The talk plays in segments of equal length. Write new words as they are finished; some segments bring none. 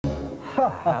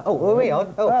Are we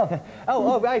on?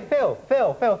 Hey,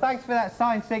 Phil, thanks for that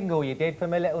signed single you did for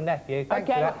my little nephew. Thanks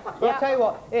for that. Well, I'll tell you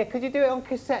what, here, could you do it on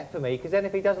cassette for me? Because then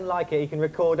if he doesn't like it, he can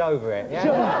record over it, yeah?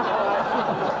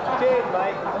 Cheers,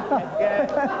 mate.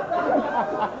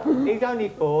 Yeah. He's only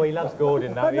 4, he loves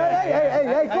Gordon, though.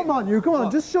 Hey, come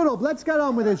on, just shut up. Let's get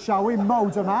on with this, shall we,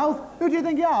 Motormouth? Who do you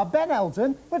think you are, Ben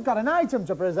Elton? We've got an item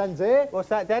to present here. What's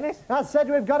that, Dennis? I said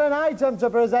we've got an item to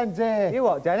present here. You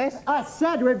what, Dennis? I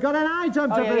said we've got an item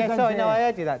to present here. Sorry, no, I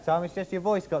heard you that time. It's just your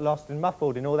voice got lost and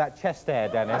muffled in all that chest hair,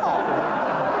 Dennis.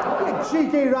 You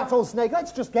cheeky rattlesnake,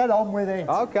 let's just get on with it.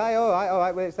 OK, all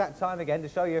right. Well, it's that time again to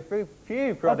show you a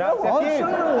few products.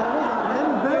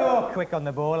 You're quick on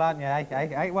the ball, aren't you?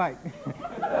 Hey, wait.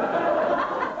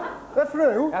 A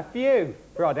frew? A few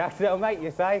products that'll make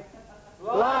you say,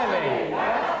 Blimey.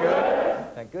 That's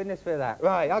good. Thank goodness for that.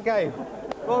 Right, OK.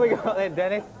 What have we got then,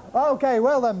 Dennis? OK,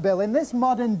 well then, Bill, in this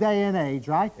modern day and age,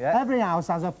 right, every house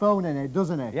has a phone in it,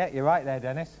 doesn't it? Yeah, you're right there,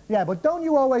 Dennis. Yeah, but don't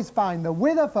you always find that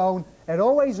with a phone, it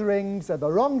always rings at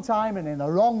the wrong time and in the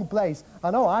wrong place?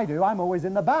 I know I do. I'm always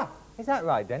in the bath. Is that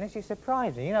right, Dennis? You're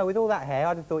surprising. You know, with all that hair,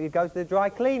 I'd have thought you'd go to the dry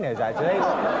cleaners, actually.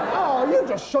 Oh, you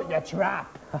just shut your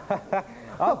trap.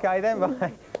 OK, then,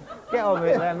 right. Get on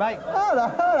with it then, mate. All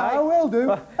right, I will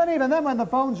do. And even then, when the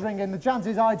phone's ringing, the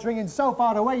chances are it's ringing so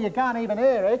far away you can't even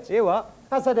hear it. You what?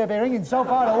 I said it'd be ringing so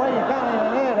far away you can't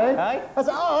even hear it. Hey? I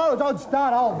said, oh, don't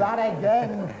start all that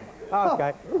again.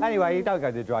 OK. Anyway, you don't go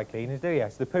to the dry cleaners, do you?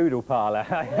 It's the poodle parlour.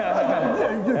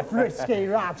 You frisky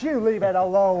rat, you leave it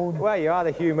alone. Well, you are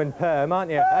the human perm,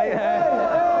 aren't you?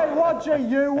 Hey, watch it,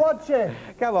 you, watch it.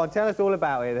 Come on, tell us all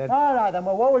about it, then. All right, then.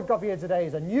 Well, what we've got for you today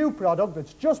is a new product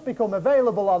that's just become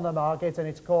available on the market, and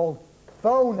it's called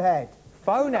Phonehead.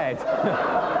 Phonehead?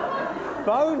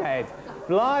 Phonehead?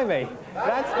 Blimey,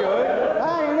 that's good.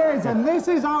 It is, and this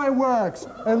is how it works.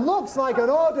 It looks like an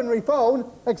ordinary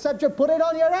phone, except you put it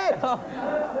on your head.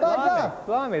 Like that.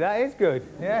 Blimey, that is good,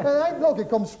 yeah. And look, it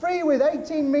comes free with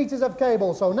 18 metres of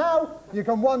cable, so now you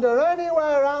can wander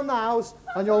anywhere around the house,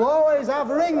 and you'll always have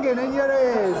ringing in your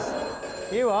ears.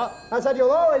 You what? I said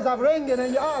you'll always have ringing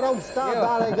in your... Oh, don't start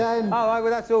that again. All right,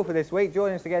 well, that's all for this week.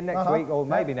 Join us again next week, or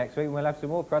maybe next week, and we'll have some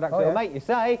more products that'll make you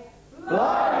say...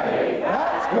 Blimey,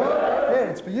 that's good. Here,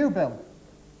 it's for you, Bill.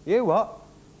 You what?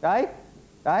 Hey?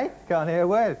 Can't hear a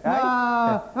word.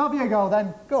 Off you go,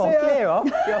 then. Go on, clear off.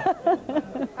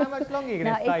 How much longer are you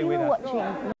going to stay with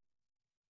us?